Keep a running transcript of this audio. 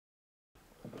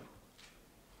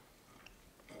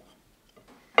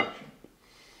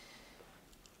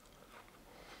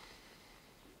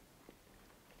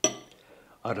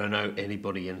I don't know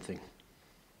anybody anything.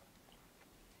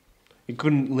 He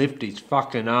couldn't lift his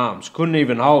fucking arms, couldn't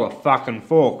even hold a fucking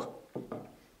fork.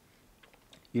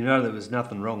 You know there was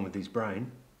nothing wrong with his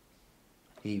brain.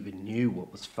 He even knew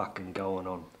what was fucking going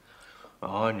on.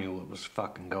 I knew what was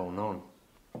fucking going on.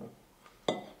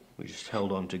 We just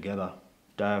held on together,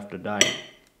 day after day.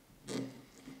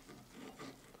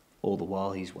 All the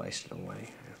while he's wasting away.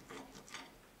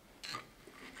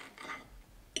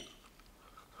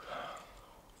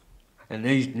 And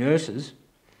these nurses,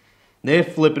 they're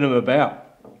flipping him about,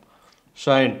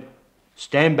 saying,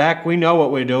 stand back, we know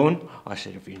what we're doing. I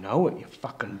said, if you know what you're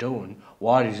fucking doing,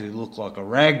 why does he look like a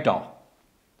rag doll?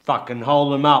 Fucking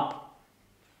hold him up.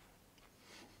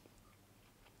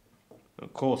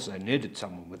 Of course they needed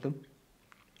someone with them.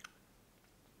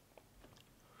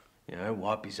 You know,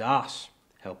 wipe his ass,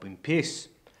 help him piss.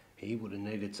 He would have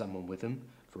needed someone with him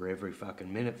for every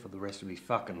fucking minute for the rest of his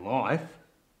fucking life,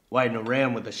 waiting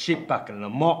around with a shit bucket and a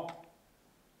mop.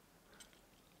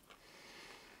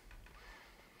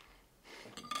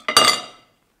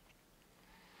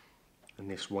 And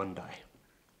this one day,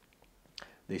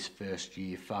 this first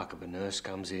year fuck of a nurse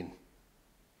comes in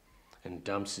and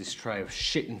dumps this tray of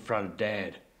shit in front of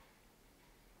Dad.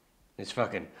 This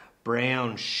fucking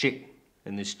brown shit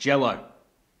and this jello.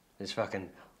 This fucking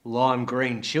lime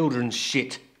green children's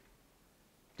shit.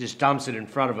 Just dumps it in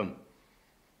front of him.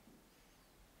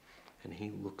 And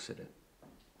he looks at it.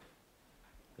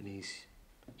 And he's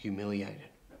humiliated.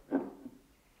 And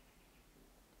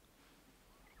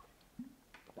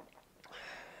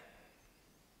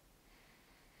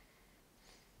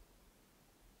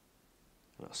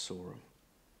I saw him.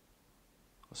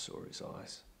 I saw his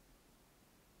eyes.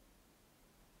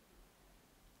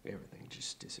 Everything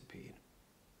just disappeared.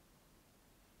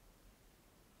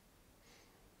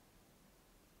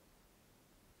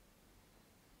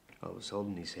 I was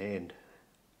holding his hand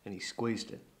and he squeezed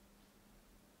it.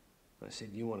 I said,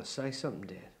 you want to say something,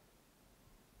 Dad?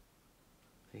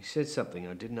 And he said something.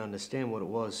 I didn't understand what it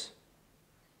was.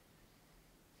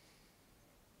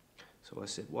 So I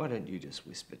said, why don't you just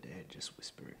whisper, Dad? Just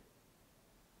whisper it.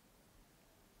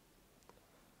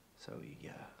 So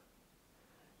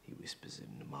he whispers it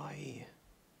into my ear.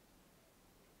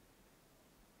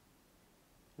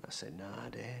 And I said, nah,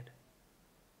 Dad.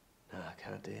 Nah, I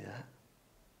can't do that.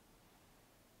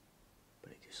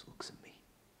 But he just looks at me.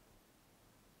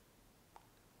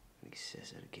 And he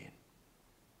says it again.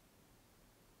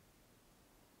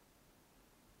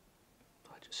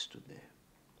 I just stood there.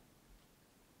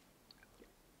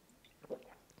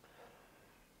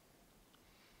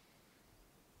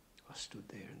 I stood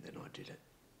there and then I did it.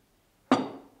 I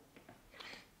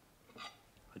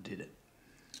did it.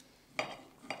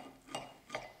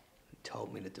 He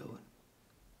told me to do it.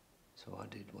 So I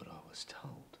did what I was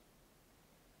told.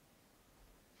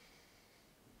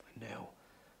 And now,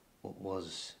 what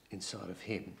was inside of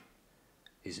him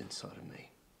is inside of me.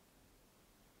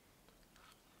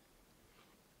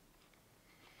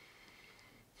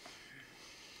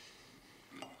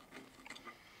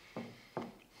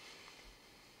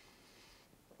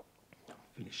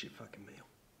 Finish your fucking meal.